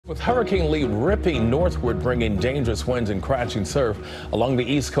With Hurricane Lee ripping northward, bringing dangerous winds and crashing surf along the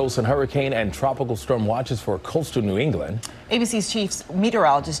East Coast, and hurricane and tropical storm watches for coastal New England. ABC's chief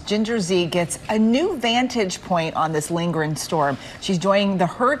meteorologist Ginger Zee gets a new vantage point on this lingering storm. She's joining the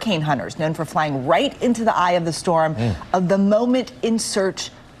hurricane hunters, known for flying right into the eye of the storm, of the moment in search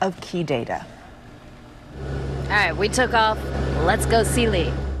of key data. All right, we took off. Let's go see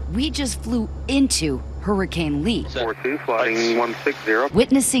Lee. We just flew into Hurricane Lee. 42, flying 160.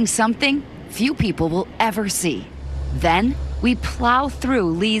 Witnessing something few people will ever see. Then we plow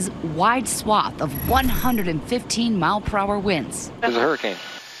through Lee's wide swath of 115-mile-per-hour winds. There's a hurricane.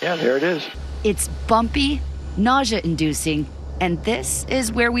 Yeah, there it is. It's bumpy, nausea-inducing, and this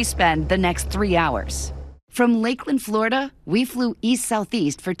is where we spend the next 3 hours. From Lakeland, Florida, we flew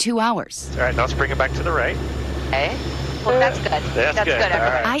east-southeast for 2 hours. All right, now let's bring it back to the right. Okay. Well, that's good. That's good.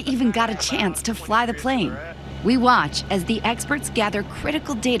 Everybody. I even got a chance to fly the plane. We watch as the experts gather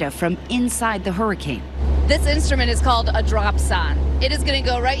critical data from inside the hurricane. This instrument is called a dropson. It is going to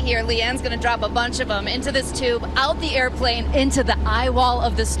go right here. Leanne's going to drop a bunch of them into this tube, out the airplane, into the eye wall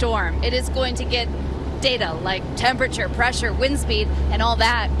of the storm. It is going to get data like temperature, pressure, wind speed, and all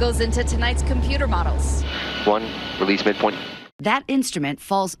that goes into tonight's computer models. One, release midpoint. That instrument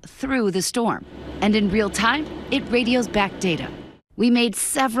falls through the storm, and in real time, it radios back data. We made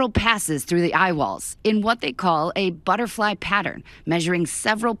several passes through the eye walls in what they call a butterfly pattern, measuring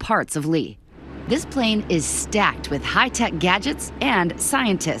several parts of Lee. This plane is stacked with high-tech gadgets and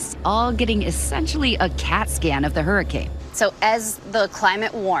scientists, all getting essentially a CAT scan of the hurricane. So as the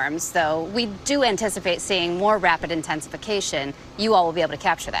climate warms, though, we do anticipate seeing more rapid intensification. You all will be able to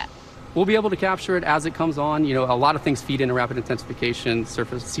capture that. We'll be able to capture it as it comes on. You know, a lot of things feed into rapid intensification,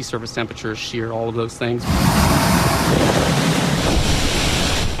 sea surface temperature, shear, all of those things.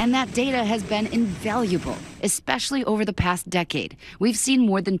 And that data has been invaluable, especially over the past decade. We've seen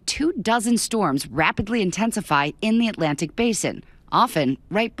more than 24 storms rapidly intensify in the Atlantic basin, often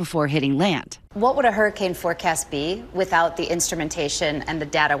right before hitting land. What would a hurricane forecast be without the instrumentation and the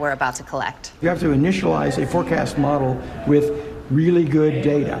data we're about to collect? You have to initialize a forecast model with really good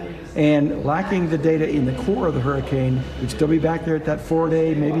data. And lacking the data in the core of the hurricane, we'd still be back there at that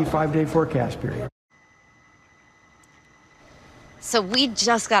 4-day, maybe 5-day forecast period. So we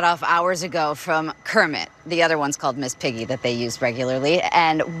just got off hours ago from Kermit, the other one's called Miss Piggy that they use regularly,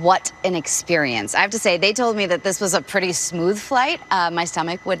 and what an experience. I have to say, they told me that this was a pretty smooth flight. My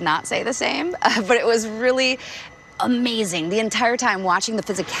stomach would not say the same, but it was really amazing the entire time, watching the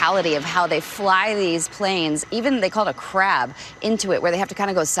physicality of how they fly these planes, even they call it a crab, into it, where they have to kind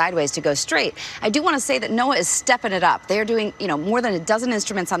of go sideways to go straight. I do want to say that NOAA is stepping it up. They're doing, more than a dozen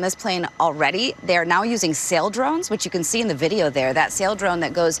instruments on this plane already. They're now using sail drones, which you can see in the video there, that sail drone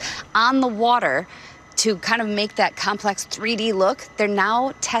that goes on the water to kind of make that complex 3D look. They're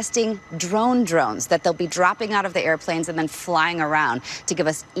now testing drones that they'll be dropping out of the airplanes and then flying around to give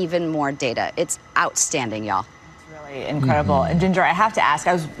us even more data. It's outstanding, y'all. Incredible. And Ginger, I have to ask,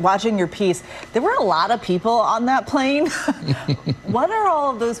 I was watching your piece. There were a lot of people on that plane. What are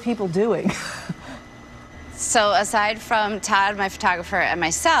all of those people doing? So aside from Todd, my photographer, and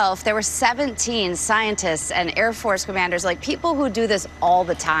myself, there were 17 scientists and Air Force commanders, like people who do this all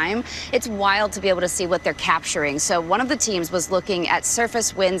the time. It's wild to be able to see what they're capturing. So one of the teams was looking at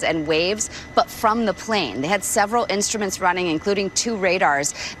surface winds and waves, but from the plane. They had several instruments running, including 2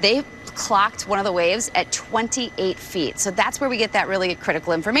 radars. They clocked one of the waves at 28 feet. So that's where we get that really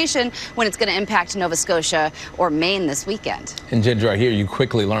critical information when it's going to impact Nova Scotia or Maine this weekend. And Ginger, I hear you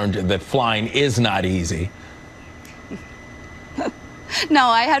quickly learned that flying is not easy. No,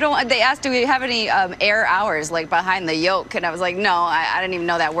 I don't. They asked, do we have any air hours, like behind the yoke? And I was like, no, I didn't even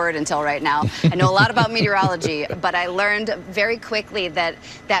know that word until right now. I know a lot about meteorology, but I learned very quickly that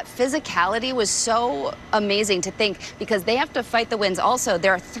that physicality was so amazing to think, because they have to fight the winds also.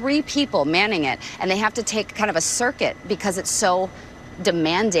 There are 3 people manning it, and they have to take kind of a circuit because it's so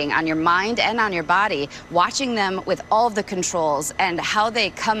demanding on your mind and on your body, watching them with all of the controls and how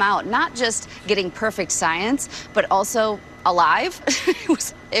they come out, not just getting perfect science, but also alive.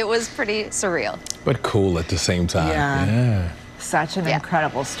 It was pretty surreal. But cool at the same time. Yeah. Such an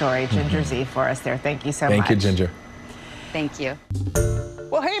incredible story, Ginger Zee, for us there. Thank you so much. Thank you, Ginger. Thank you.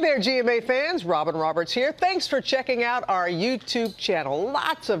 Well, hey there, GMA fans. Robin Roberts here. Thanks for checking out our YouTube channel.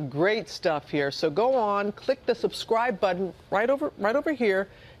 Lots of great stuff here. So go on, click the subscribe button right over here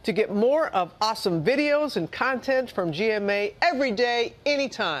to get more of awesome videos and content from GMA every day,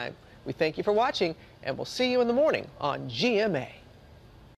 anytime. We thank you for watching, and we'll see you in the morning on GMA.